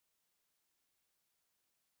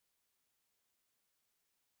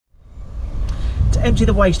To empty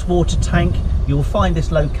the wastewater tank, you'll find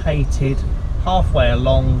this located halfway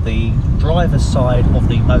along the driver's side of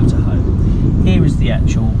the motorhome. Here is the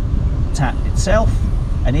actual tap itself,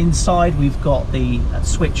 and inside we've got the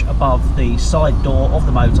switch above the side door of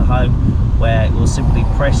the motorhome, where you'll simply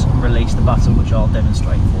press and release the button, which I'll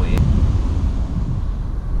demonstrate for you.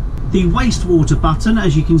 The wastewater button,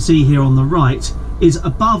 as you can see here on the right, is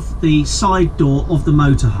above the side door of the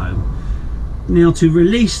motorhome. Now, to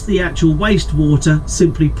release the actual wastewater,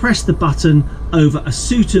 simply press the button over a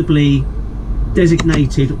suitably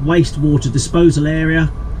designated wastewater disposal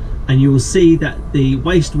area, and you will see that the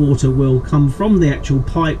wastewater will come from the actual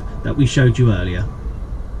pipe that we showed you earlier.